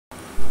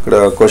ఇక్కడ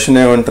క్వశ్చన్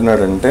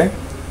ఏమంటున్నాడంటే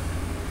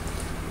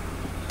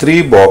 3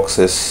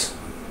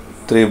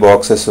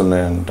 బాక్సెస్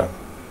ఉన్నాయంట.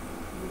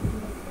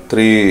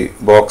 3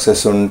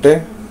 బాక్సెస్ ఉంటే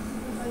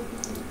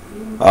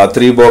ఆ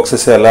 3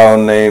 బాక్సెస్ ఎలా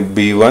ఉన్నాయి?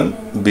 B1,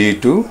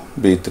 B2,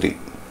 B3.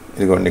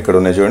 ఇదిగోండి ఇక్కడ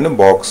ఉన్నాయి చూడండి,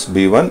 box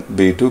B1,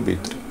 B2,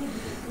 B3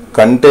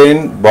 contain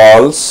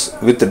balls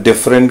with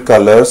different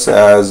colors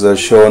as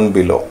shown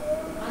below.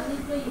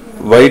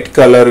 White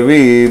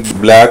కలర్వి,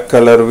 black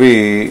కలర్వి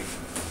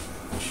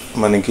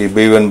మనకి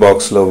B1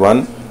 బాక్స్లో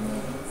 1,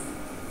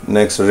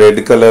 నెక్స్ట్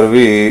రెడ్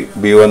కలర్వి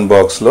B1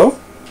 బాక్స్లో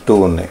 2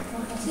 ఉన్నాయి.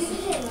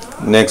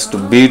 Next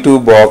B2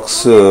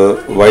 box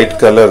white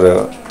colour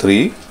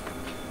 3,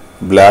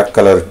 black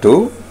colour 2,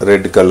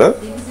 red colour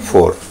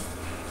 4.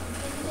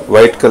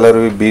 White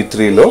కలర్వి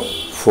B3లో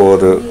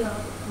 4,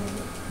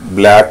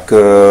 black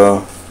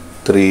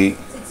 3,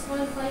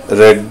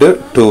 red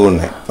 2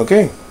 ఉన్నాయి. Okay,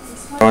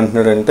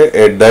 ఏమంటున్నాడంటే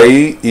a die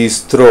is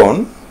throne,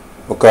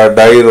 ఒక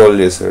die role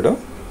చేశాడు.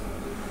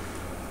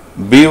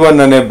 B1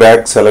 అనే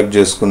bag select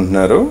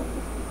చేసుకుంటున్నారు.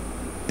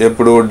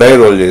 ఎప్పుడు డై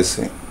రోల్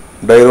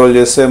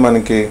చేస్తే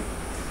మనకి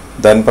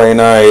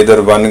దానిపైన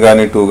ఎయిదర్ 1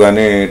 కానీ 2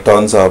 కానీ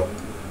టర్న్స్ ఆఫ్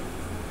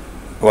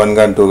 1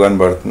 కానీ 2 కానీ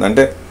పడుతుంది.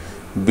 అంటే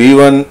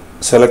B1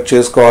 సెలెక్ట్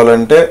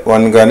చేసుకోవాలంటే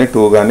 1 కానీ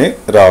 2 కానీ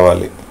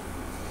రావాలి.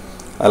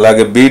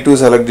 అలాగే B2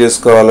 సెలెక్ట్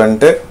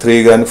చేసుకోవాలంటే 3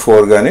 కానీ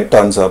 4 కానీ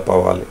టర్న్స్ అప్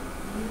అవ్వాలి.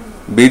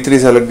 B3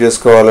 సెలెక్ట్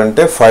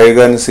చేసుకోవాలంటే 5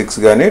 కానీ 6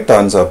 కానీ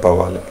టర్న్స్ అప్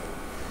అవ్వాలి.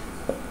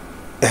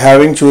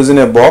 Having chosen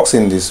A box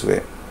in this way,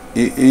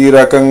 ఈ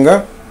రకంగా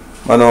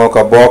మనం ఒక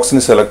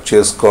బాక్స్ని సెలెక్ట్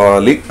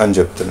చేసుకోవాలి అని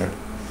చెప్తున్నాడు.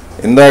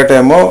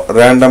 ఇందాకటేమో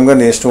ర్యాండమ్గా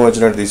నీ ఇష్టం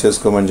వచ్చినట్టు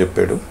తీసేసుకోమని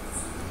చెప్పాడు.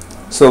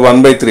 సో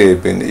 1/3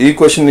 అయిపోయింది. ఈ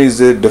question is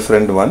a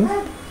different one.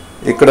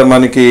 ఇక్కడ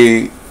మనకి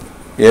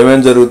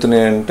ఏమేమి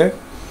జరుగుతున్నాయంటే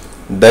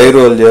డై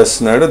రోల్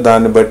చేస్తున్నాడు,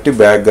 దాన్ని బట్టి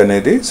బ్యాగ్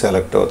అనేది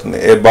సెలెక్ట్ అవుతుంది.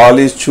 ఏ ball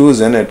is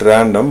chosen at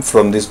random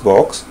from this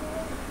box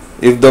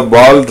if the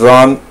ball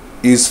drawn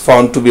is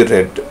found to be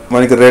red.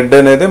 మనకి రెడ్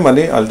అనేది మన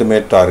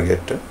ultimate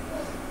target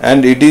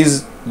and it is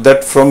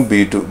that from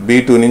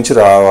B2 నుంచి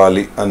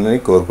రావాలి అని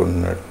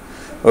కోరుకుంటున్నాడు.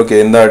 ఓకే,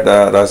 ఇందాక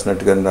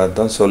రాసినట్టుగా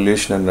రాద్దాం.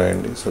 సొల్యూషన్ అని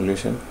రాయండి.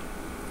 Solution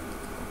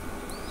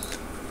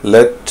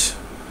let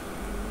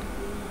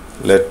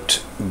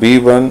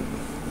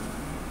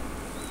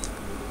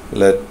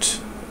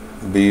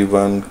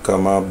B1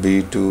 comma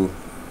B2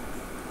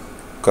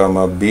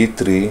 comma B3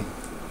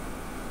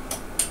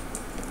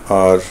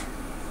 are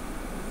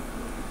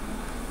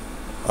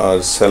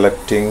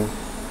selecting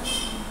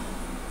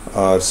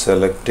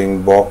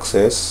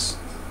boxes.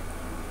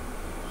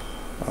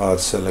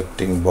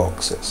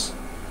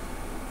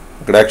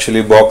 ఇక్కడ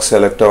యాక్చువల్లీ బాక్స్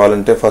సెలెక్ట్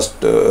అవ్వాలంటే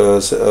ఫస్ట్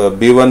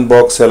B1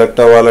 బాక్స్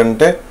సెలెక్ట్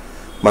అవ్వాలంటే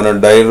మనం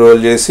డై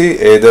రోల్ చేసి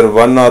ఎయిదర్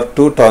 1 or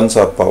 2 టర్న్స్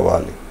అప్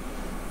అవ్వాలి.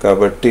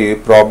 కాబట్టి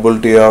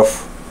probability of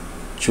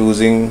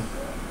choosing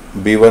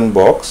B1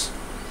 box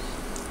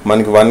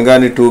మనకి 1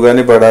 కానీ 2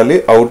 కానీ పడాలి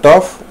అవుట్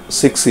ఆఫ్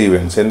 6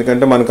 ఈవెంట్స్.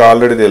 ఎందుకంటే మనకు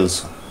ఆల్రెడీ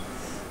తెలుసు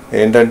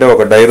ఏంటంటే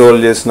ఒక డై రోల్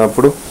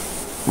చేసినప్పుడు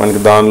మనకి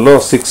దానిలో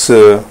 6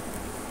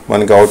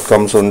 మనకి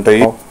అవుట్కమ్స్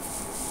ఉంటాయి.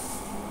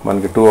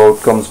 మనకి 2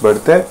 అవుట్కమ్స్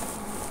పెడితే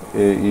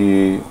ఈ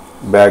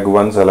బ్యాగ్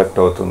 1 సెలెక్ట్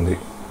అవుతుంది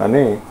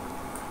అని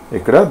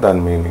ఇక్కడ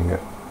దాని మీనింగ్.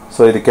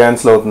 సో ఇది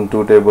క్యాన్సిల్ అవుతుంది.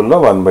 2 టేబుల్లో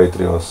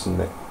 1/3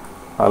 వస్తుంది.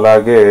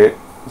 అలాగే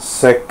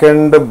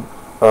సెకండ్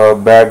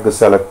బ్యాగ్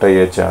సెలెక్ట్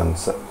అయ్యే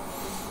ఛాన్స్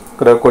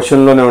ఇక్కడ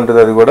క్వశ్చన్లోనే ఉంటుంది.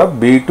 అది కూడా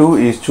B2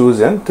 is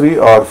chosen 3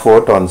 or 4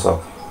 turns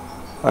of,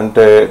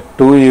 అంటే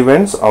 2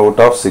 ఈవెంట్స్ అవుట్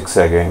ఆఫ్ 6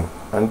 అగైన్.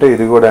 అంటే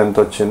ఇది కూడా ఎంత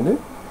వచ్చింది?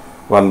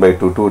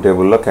 1/2. 2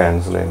 టేబుల్లో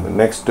క్యాన్సిల్ అయింది.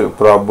 Next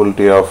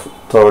probability of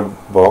third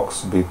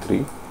box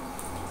B3,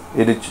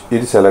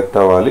 ఇది సెలెక్ట్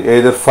అవ్వాలి.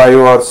 Either 5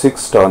 or 6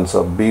 turns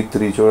of B3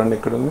 చూడండి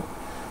ఇక్కడ ఉంది.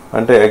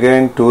 అంటే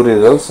again 2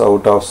 results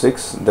out of 6,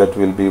 that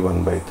will be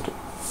 1/3.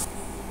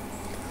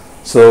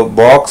 So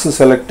box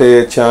select అయ్యే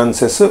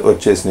ఛాన్సెస్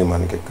వచ్చేసినాయి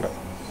మనకి ఇక్కడ.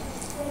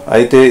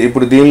 అయితే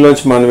ఇప్పుడు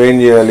దీనిలోంచి మనం ఏం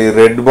చేయాలి?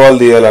 రెడ్ బాల్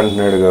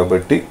తీయాలంటున్నాడు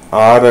కాబట్టి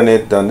R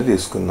అనేది దాన్ని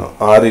తీసుకుందాం.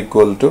 R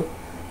equal to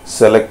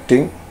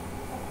selecting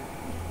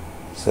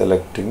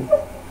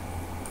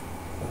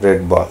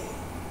red ball.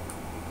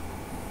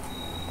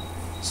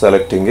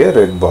 Selecting A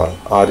red ball.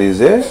 R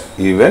is a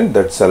event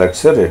that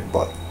selects A red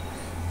ball.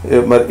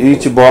 మరి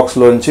ఈచ్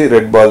బాక్స్లోంచి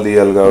రెడ్ బాల్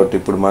తీయాలి కాబట్టి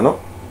ఇప్పుడు మనం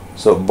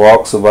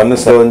బాక్స్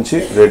 1 నుంచి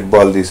రెడ్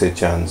బాల్ తీసే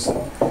ఛాన్స్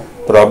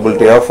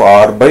ప్రాబిలిటీ ఆఫ్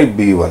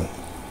R/B1.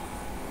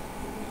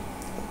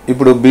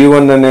 ఇప్పుడు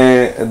B1 అనే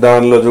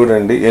దానిలో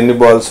చూడండి ఎన్ని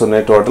బాల్స్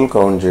ఉన్నాయి టోటల్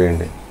కౌంట్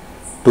చేయండి.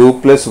 2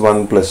 + 1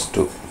 +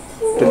 2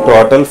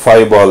 టోటల్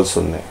 5 బాల్స్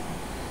ఉన్నాయి.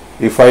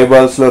 ఈ 5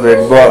 బాల్స్లో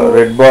రెడ్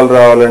బాల్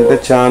రావాలంటే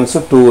ఛాన్స్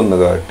 2 ఉంది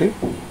కాబట్టి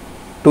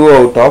 2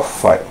 out of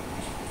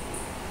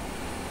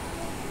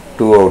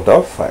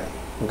 5.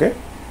 Okay,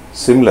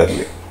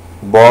 similarly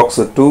box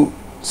 2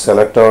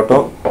 select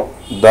అవటం,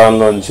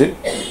 దానిలోంచి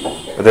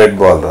రెడ్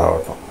బాల్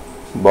రావటం.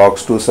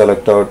 బాక్స్ 2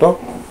 సెలెక్ట్ అవటం.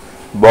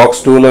 బాక్స్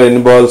 2లో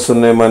ఎన్ని బాల్స్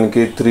ఉన్నాయి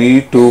మనకి? 3,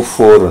 2,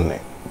 4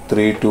 ఉన్నాయి.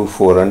 3, 2,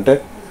 4 అంటే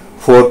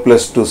 4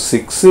 + 2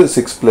 6,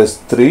 6 +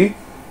 3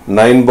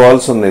 9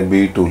 బాల్స్ ఉన్నాయి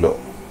B2లో.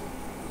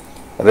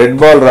 రెడ్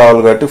బాల్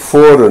రావాలి కాబట్టి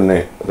 4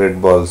 ఉన్నాయి రెడ్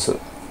బాల్స్.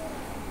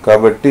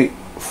 కాబట్టి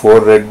 4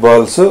 రెడ్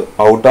బాల్స్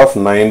అవుట్ ఆఫ్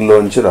 9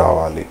 లోంచి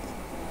రావాలి.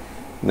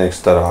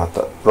 నెక్స్ట్ తర్వాత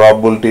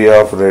ప్రాబబిలిటీ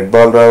ఆఫ్ రెడ్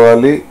బాల్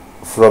రావాలి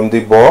ఫ్రమ్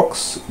ది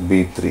బాక్స్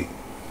B3.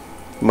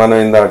 మనం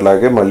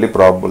ఇందాట్లాగే మళ్ళీ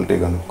ప్రాబబిలిటీ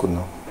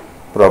కనుక్కుందాం.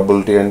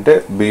 ప్రాబబిలిటీ అంటే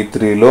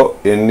B3లో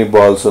ఎన్ని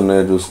బాల్స్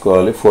ఉన్నాయో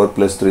చూసుకోవాలి. 4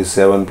 + 3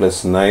 7 +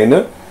 9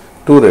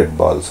 2 రెడ్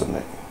బాల్స్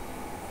ఉన్నాయి.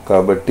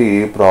 కాబట్టి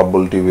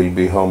probability will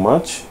be how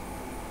much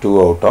 2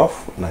 out of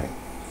 9.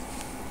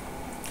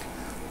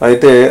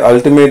 అయితే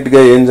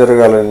అల్టిమేట్గా ఏం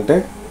జరగాలంటే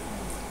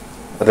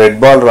రెడ్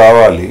బాల్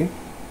రావాలి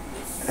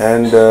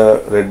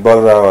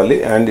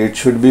and it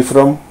should be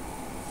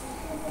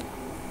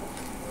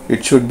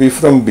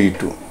from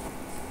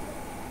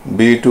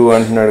B2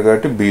 అంటున్నాడు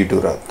కాబట్టి B2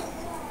 రాద్దాం.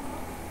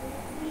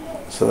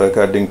 So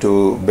according to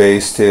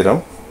Bayes theorem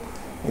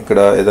ఇక్కడ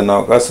ఏదైనా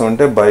అవకాశం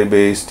ఉంటే బై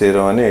బేయిస్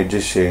థియరం అని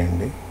అడ్జస్ట్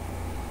చేయండి.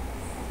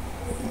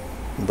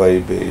 By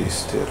Bayes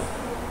theorem.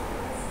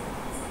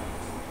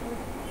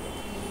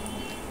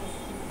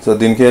 సో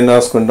దీనికి ఏం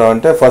రాసుకుంటాం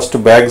అంటే ఫస్ట్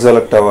బ్యాగ్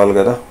సెలెక్ట్ అవ్వాలి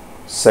కదా,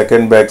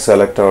 సెకండ్ బ్యాగ్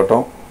సెలెక్ట్ అవ్వటం,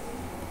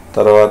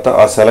 తర్వాత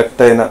ఆ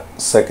సెలెక్ట్ అయిన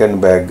సెకండ్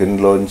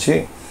బ్యాగ్లోంచి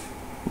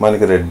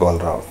మనకి రెడ్ బాల్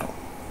రావటం.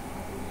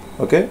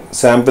 ఓకే,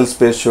 శాంపిల్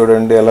స్పేస్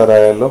చూడండి ఎలా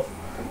రాయాలో.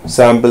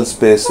 Sample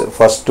space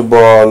first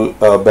ball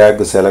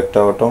bag select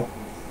అవ్వటం,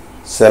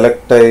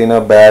 సెలెక్ట్ అయిన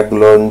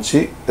బ్యాగ్లోంచి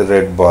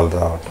రెడ్ బాల్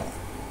రావటం.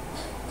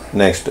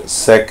 నెక్స్ట్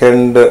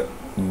సెకండ్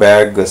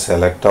బ్యాగ్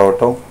సెలెక్ట్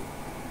అవ్వటం,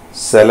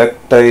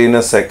 సెలెక్ట్ అయిన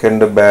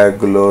సెకండ్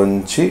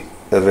బ్యాగ్లోంచి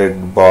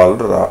రెడ్ బాల్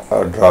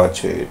డ్రా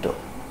చేయటం.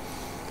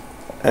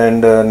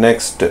 And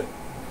next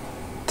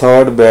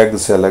third bag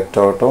select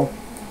అవటం,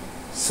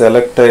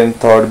 సెలెక్ట్ అయిన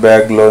థర్డ్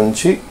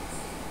బ్యాగ్లోంచి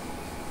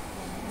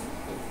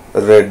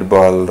రెడ్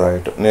బాల్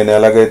రాయటం. నేను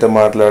ఎలాగైతే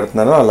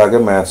మాట్లాడుతున్నానో అలాగే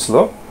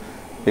మ్యాథ్స్లో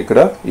ఇక్కడ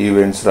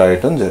ఈవెంట్స్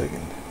రాయటం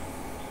జరిగింది.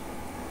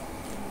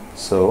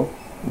 So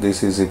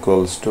this is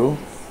equals to,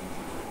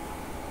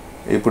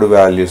 ఇప్పుడు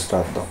వాల్యూస్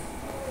రాద్దాం.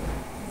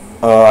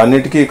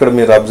 అన్నిటికీ ఇక్కడ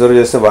మీరు అబ్జర్వ్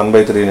చేస్తే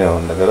 1/3నే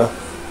ఉంది కదా,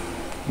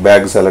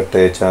 బ్యాగ్ సెలెక్ట్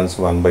అయ్యే ఛాన్స్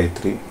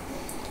 1/3.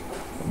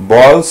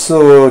 బాల్స్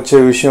వచ్చే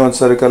విషయం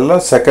వచ్చేసరికల్లా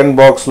సెకండ్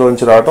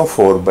బాక్స్లోంచి రావటం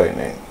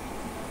 4/9.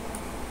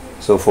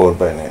 సో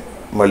 4/9.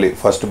 మళ్ళీ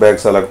ఫస్ట్ బ్యాగ్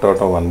సెలెక్ట్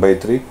అవటం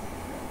 1/3,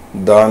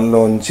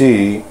 దానిలోంచి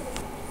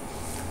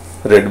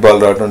రెడ్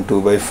బాల్ రావటం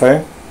 2/5,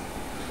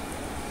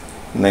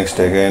 నెక్స్ట్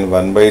అగైన్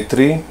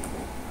 1/3,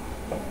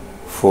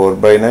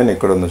 4/9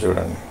 ఇక్కడ ఉంది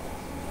చూడండి,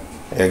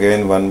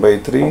 అగైన్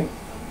 1/3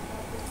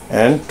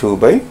 అండ్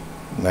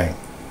 2/9.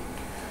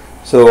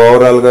 సో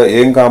ఓవరాల్గా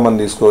ఏం కామన్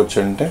తీసుకోవచ్చు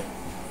అంటే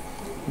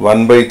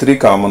 1/3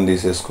 కామన్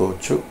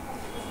తీసేసుకోవచ్చు.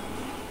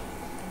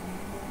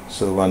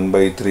 సో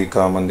 1/3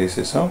 కామన్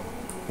తీసేసాం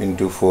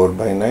ఇంటూ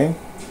 4/9.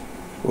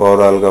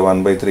 ఓవరాల్గా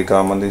 1/3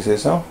 కామన్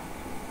తీసేసాం.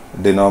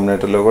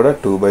 డినామినేటర్లో కూడా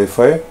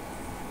 2/5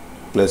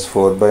 plus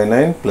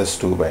 4/9 plus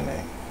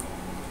 2/9.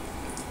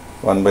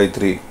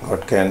 1/3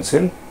 got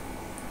cancel,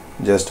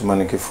 just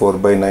మనకి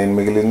 4/9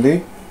 మిగిలింది.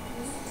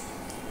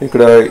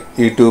 ఇక్కడ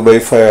ఈ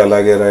 2/5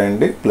 అలాగే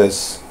రాయండి,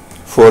 ప్లస్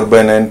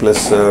 4/9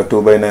 ప్లస్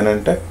 2/9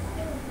 అంటే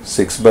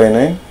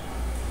 6/9.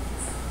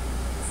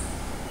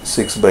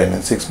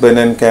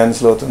 6/9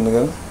 క్యాన్సిల్ అవుతుంది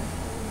కదా,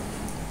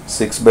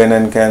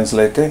 6/9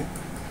 క్యాన్సిల్ అయితే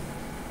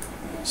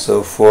so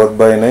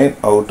 4/9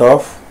 out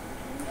of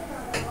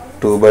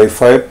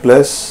 2/5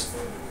 plus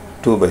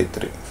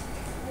 2/3.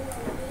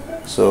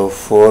 So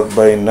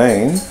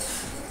 4/9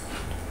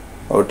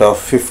 out of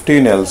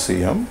 15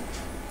 LCM.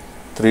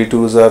 3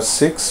 2s are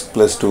 6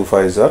 plus 2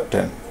 5s are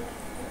 10.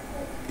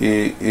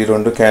 ఈ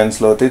రెండు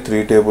క్యాన్సిల్ అవుతాయి.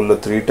 3 టేబుల్లో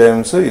 3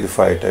 టైమ్స్, ఇది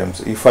 5 టైమ్స్.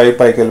 ఈ 5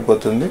 పైకి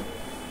వెళ్ళిపోతుంది.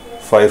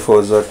 5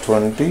 4s are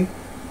 20.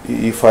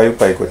 ఈ 5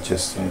 పైకి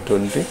వచ్చేస్తుంది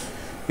 20.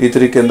 ఈ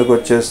 3 కిందకు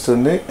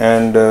వచ్చేస్తుంది.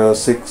 And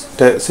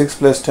 6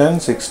 plus 10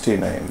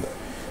 69.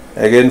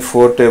 అగైన్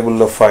 4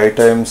 టేబుల్లో 5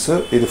 టైమ్స్,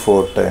 ఇది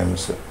 4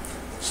 టైమ్స్.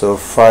 So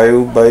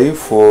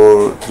 5/4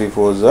 3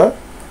 4s are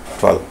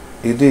 12.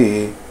 ఇది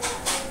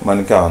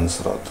మనకి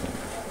ఆన్సర్ అవుతుంది.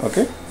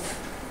 ఓకే.